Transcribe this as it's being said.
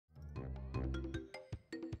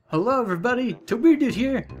Hello everybody, TehWeirdDood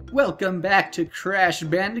here. Welcome back to Crash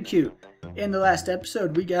Bandicoot. In the last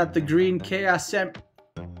episode we got the green chaos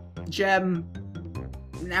gem.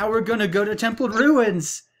 Now we're gonna go to Temple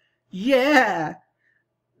Ruins. Yeah!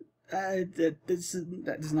 That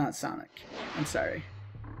is not Sonic. I'm sorry.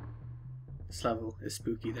 This level is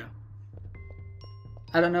spooky though.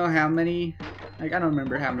 I don't know how many, I don't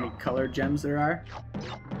remember how many colored gems there are.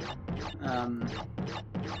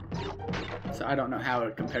 So I don't know how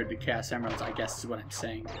it compared to Chaos Emeralds, I guess is what I'm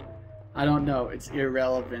saying. I don't know, it's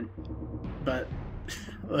irrelevant. But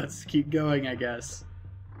let's keep going, I guess.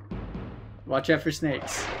 Watch out for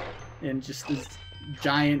snakes. In just these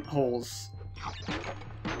giant holes.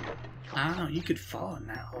 I don't know, you could fall in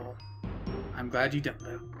that hole. I'm glad you don't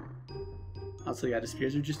though. Also, yeah, the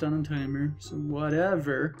spears are just on a timer, so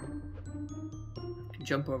whatever. Can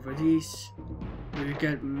jump over these. We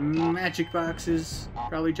got magic boxes.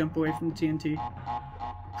 Probably jump away from the TNT.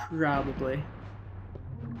 Probably.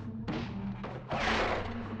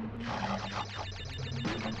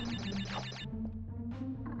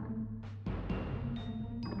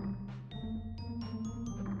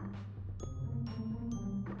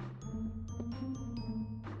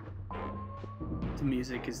 The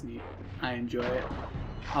music is neat. I enjoy it.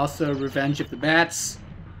 Also, Revenge of the Bats.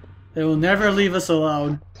 They will never leave us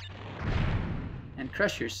alone. And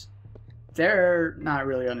Crushers. They're not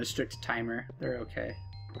really on a strict timer. They're okay.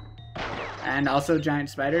 And also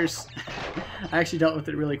giant spiders. I actually dealt with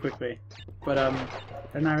it really quickly. But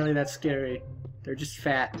they're not really that scary. They're just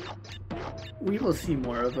fat. We will see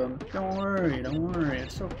more of them. Don't worry,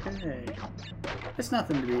 it's okay. It's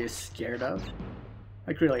nothing to be scared of.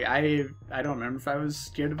 Like really, I don't remember if I was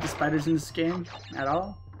scared of the spiders in this game at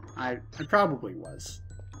all. I probably was.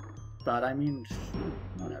 But I mean,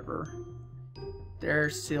 whatever.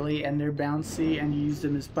 They're silly and they're bouncy and you use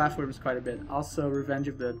them as platforms quite a bit. Also, Revenge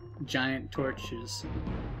of the Giant Torches.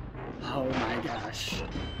 Oh my gosh.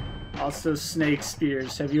 Also, Snake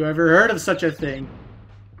Spears. Have you ever heard of such a thing?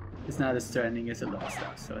 It's not as threatening as it looks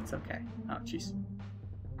though, so it's okay. Oh jeez.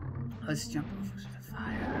 Let's jump over to the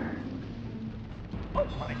fire.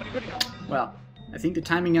 Well, I think the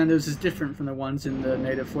timing on those is different from the ones in the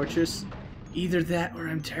native fortress. Either that or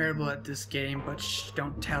I'm terrible at this game, but shh,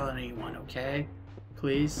 don't tell anyone, okay?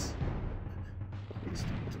 Please? Please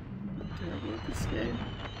don't. I'm terrible at this game.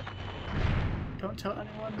 Don't tell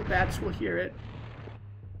anyone, the bats will hear it.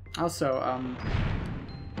 Also,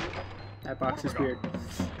 that box is weird.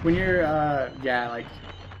 When you're, yeah, like,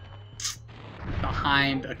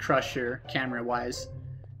 behind a crusher, camera-wise,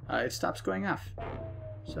 it stops going off.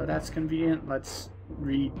 So that's convenient. Let's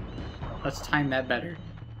time that better.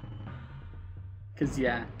 Cause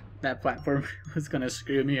yeah, that platform was gonna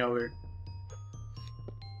screw me over.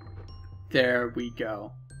 There we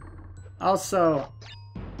go. Also,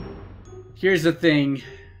 here's the thing.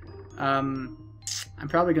 I'm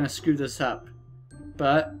probably gonna screw this up,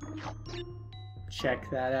 but check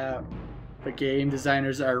that out. The game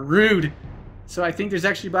designers are rude. So I think there's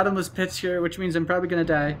actually bottomless pits here, which means I'm probably gonna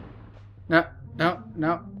die. No.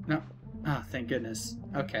 Oh, thank goodness.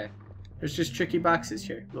 Okay. There's just tricky boxes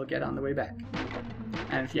here. We'll get on the way back.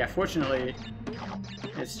 And yeah, fortunately,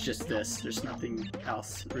 it's just this. There's nothing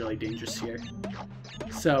else really dangerous here.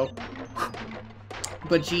 So,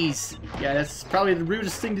 but geez, yeah, that's probably the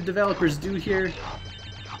rudest thing the developers do here,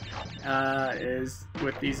 is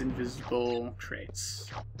with these invisible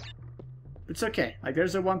crates. It's okay. Like,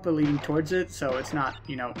 there's a Wumpa leading towards it, so it's not,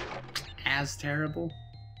 you know, as terrible.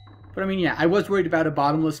 But I mean, yeah, I was worried about a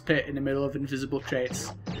bottomless pit in the middle of invisible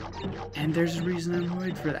crates. And there's a reason I'm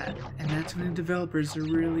worried for that. And that's when the developers are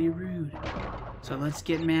really rude. So let's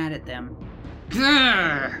get mad at them.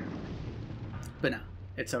 But no,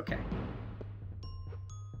 it's okay.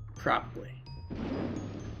 Probably.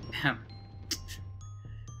 I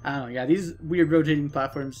don't know, yeah, these weird rotating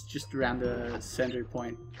platforms just around the center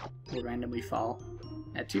point will randomly fall.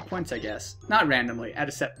 At 2 points, I guess. Not randomly, at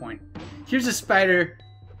a set point. Here's a spider.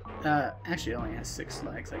 Actually it only has 6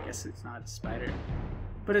 legs. I guess it's not a spider.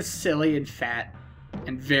 But it's silly and fat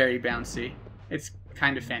and very bouncy. It's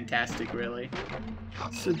kind of fantastic, really.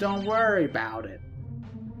 So don't worry about it.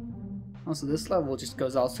 Also, this level just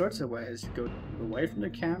goes all sorts of ways. You go away from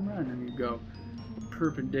the camera, and then you go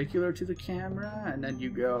perpendicular to the camera, and then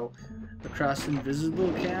you go across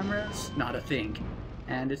invisible cameras. Not a thing.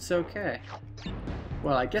 And it's okay.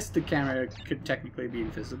 Well, I guess the camera could technically be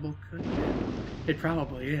invisible, couldn't it? It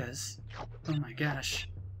probably is. Oh my gosh.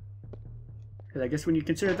 Because I guess when you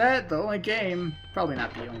consider that, the only game, probably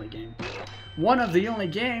not the only game, one of the only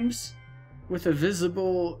games with a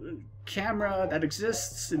visible camera that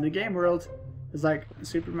exists in the game world is like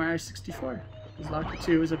Super Mario 64. Because Locker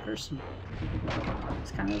 2 is a person.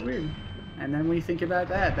 It's kind of weird. And then when you think about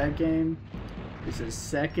that, that game is a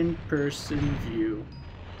second-person view.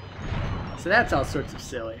 So that's all sorts of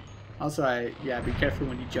silly. Also, yeah, be careful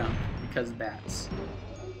when you jump because of bats.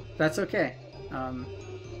 That's okay. I'm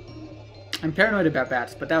paranoid about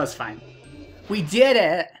bats, but that was fine. We did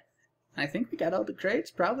it! I think we got all the crates,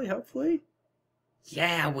 probably, hopefully.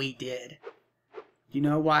 Yeah, we did. You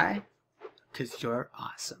know why? Because you're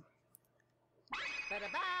awesome.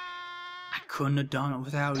 I couldn't have done it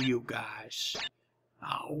without you guys.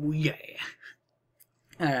 Oh, yeah.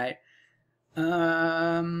 Alright.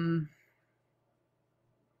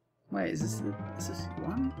 Wait, is this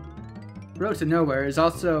one? Road to Nowhere is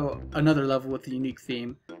also another level with a unique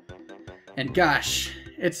theme. And gosh,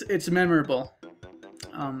 it's memorable.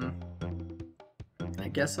 I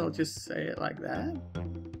guess I'll just say it like that.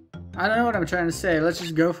 I don't know what I'm trying to say. Let's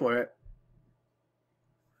just go for it.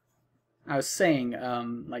 I was saying,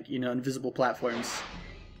 like, you know, invisible platforms.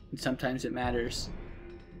 And sometimes it matters.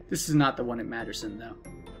 This is not the one it matters in, though.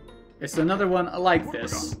 It's another one like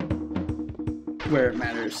this, where it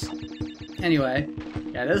matters. Anyway,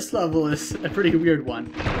 yeah, this level is a pretty weird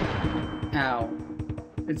one. Ow.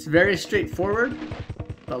 It's very straightforward,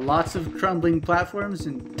 but lots of crumbling platforms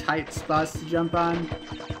and tight spots to jump on,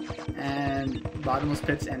 and bottomless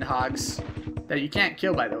pits and hogs that you can't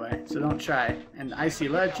kill, by the way, so don't try. And icy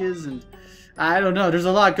ledges, and I don't know, there's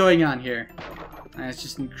a lot going on here. And it's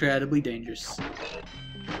just incredibly dangerous.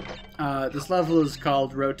 This level is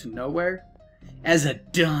called Road to Nowhere. As a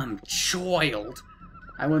dumb child,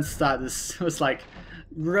 I once thought this was like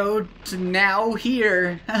Road to Now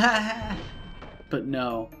Here. But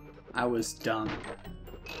no, I was dumb.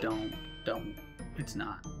 Don't. It's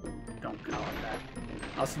not. Don't call it that.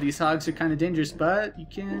 Also, these hogs are kind of dangerous, but you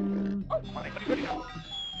can...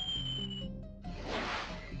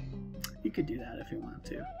 You could do that if you want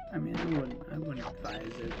to. I mean, I wouldn't advise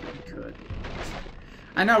it, but you could.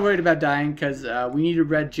 I'm not worried about dying, because we need a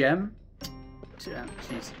red gem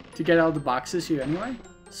to get all the boxes here anyway.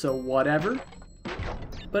 So whatever.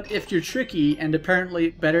 But if you're tricky and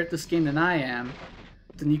apparently better at this game than I am,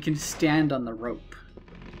 then you can stand on the rope.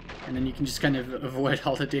 And then you can just kind of avoid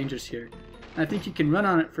all the dangers here. And I think you can run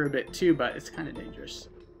on it for a bit too, but it's kind of dangerous.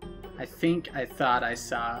 I thought I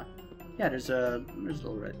saw... Yeah, there's a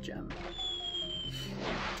little red gem.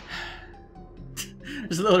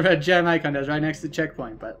 There's a little red gem icon that's right next to the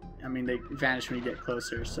checkpoint, but I mean they vanish when you get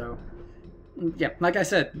closer, so... Yeah, like I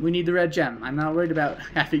said, we need the red gem. I'm not worried about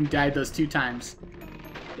having died those 2 times.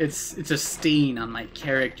 It's a stain on my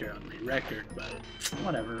character, on my record, but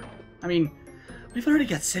whatever. I mean, we've already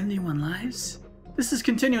got 71 lives. This is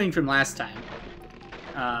continuing from last time.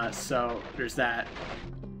 So there's that.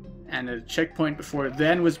 And the checkpoint before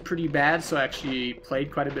then was pretty bad, so I actually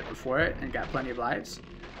played quite a bit before it and got plenty of lives.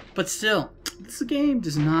 But still, this game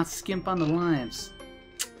does not skimp on the lives.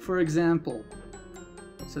 For example.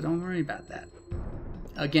 So don't worry about that.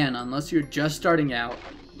 Again, unless you're just starting out,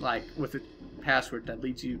 like with a password that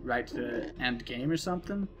leads you right to the end game or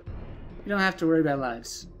something, you don't have to worry about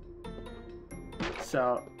lives.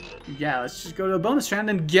 So, yeah, let's just go to a bonus round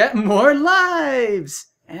and get more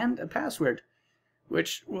lives! And a password,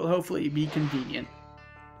 which will hopefully be convenient.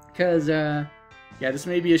 Because, yeah, this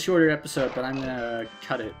may be a shorter episode, but I'm gonna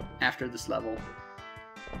cut it after this level.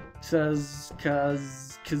 Cause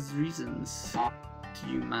reasons.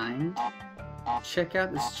 Do you mind? Check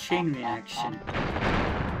out this chain reaction.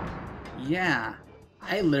 Yeah,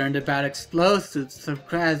 I learned about explosives from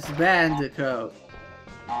Crash Bandicoot.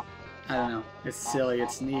 I don't know, it's silly,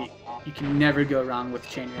 it's neat. You can never go wrong with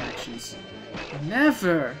chain reactions.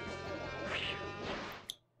 Never!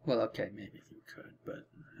 Well, okay, maybe you could, but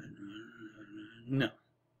no,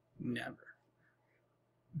 never.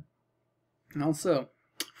 And also,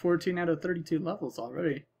 14 out of 32 levels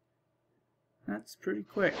already. That's pretty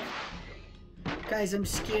quick. Guys, I'm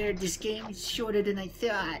scared. This game is shorter than I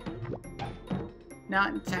thought.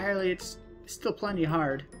 Not entirely. It's still plenty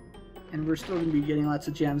hard. And we're still going to be getting lots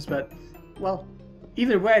of gems, but, well,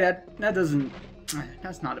 either way,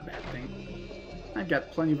 that's not a bad thing. I've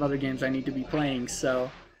got plenty of other games I need to be playing,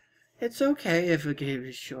 so it's okay if a game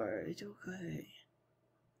is short. It's okay.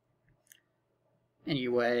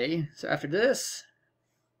 Anyway, so after this,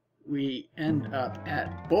 we end up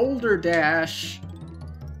at Boulder Dash.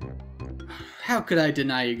 How could I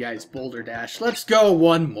deny you guys Boulder Dash? Let's go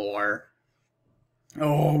one more.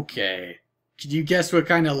 Okay. Could you guess what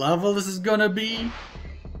kind of level this is gonna be?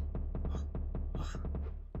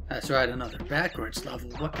 That's right, another backwards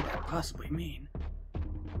level. What could that possibly mean?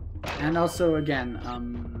 And also, again,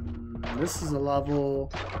 this is a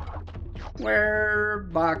level where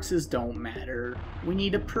boxes don't matter. We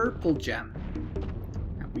need a purple gem.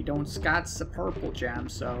 And we don't got a purple gem,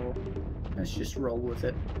 so let's just roll with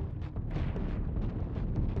it.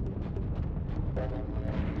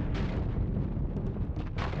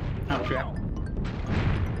 Oh crap.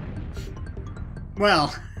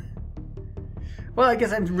 Well, I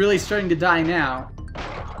guess I'm really starting to die now.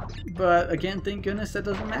 But again, thank goodness that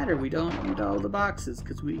doesn't matter. We don't need all the boxes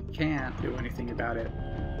because we can't do anything about it.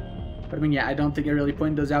 But I mean, yeah, I don't think I really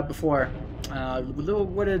pointed those out before. Little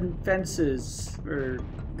wooden fences or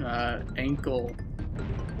ankle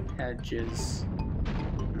hedges.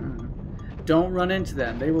 Don't run into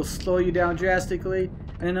them. They will slow you down drastically.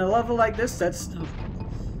 And in a level like this, that's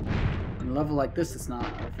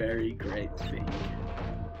not a very great thing.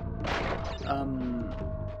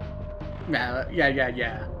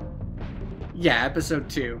 Yeah, episode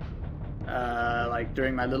 2. Like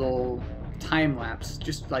during my little time lapse,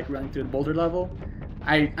 just like running through the boulder level,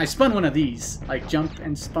 I spun one of these, like jumped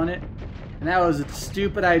and spun it, and that was a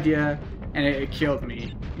stupid idea, and it killed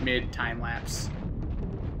me mid time lapse,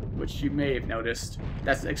 which you may have noticed.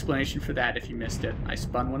 That's the explanation for that if you missed it. I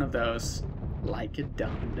spun one of those like a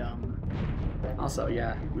dum-dum. Also,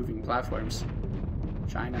 yeah, moving platforms.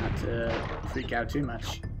 Try not to freak out too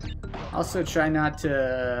much. Also, try not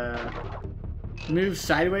to move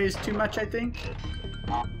sideways too much, I think.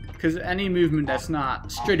 Because any movement that's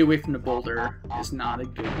not straight away from the boulder is not a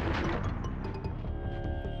good movement.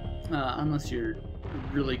 Unless you're a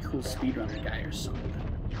really cool speedrunner guy or something.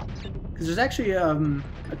 Because there's actually a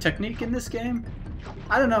technique in this game.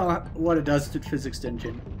 I don't know what it does to the physics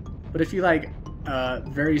engine, but if you like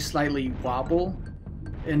very slightly wobble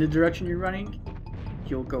in the direction you're running,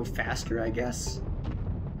 you'll go faster, I guess.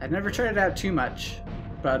 I've never tried it out too much,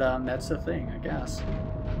 but that's the thing, I guess.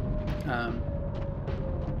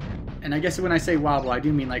 And I guess when I say wobble, I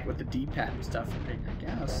do mean like with the D-pad and stuff, I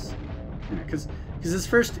guess. Because this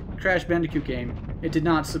first Crash Bandicoot game, it did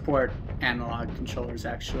not support analog controllers,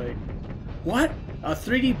 actually. What? A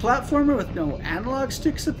 3D platformer with no analog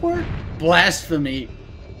stick support? Blasphemy!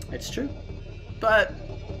 It's true. But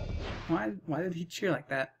why did he cheer like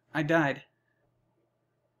that? I died.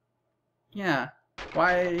 Yeah.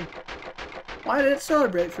 Why did it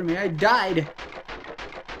celebrate for me? I died.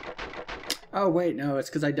 Oh wait, no, it's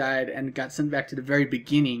because I died and got sent back to the very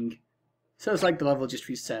beginning. So it's like the level just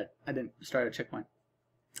reset. I didn't start a checkpoint.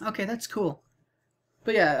 Okay, that's cool.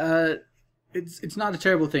 But yeah, it's not a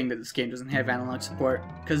terrible thing that this game doesn't have analog support,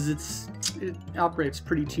 because it operates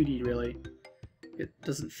pretty 2D really. It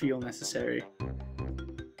doesn't feel necessary.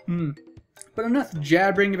 But enough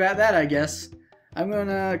jabbering about that, I guess. I'm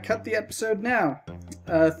gonna cut the episode now.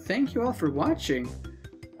 Thank you all for watching.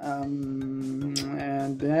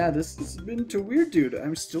 And yeah, this has been TehWeirdDood.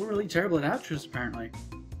 I'm still really terrible at outros apparently.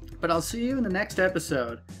 But I'll see you in the next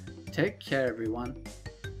episode. Take care, everyone.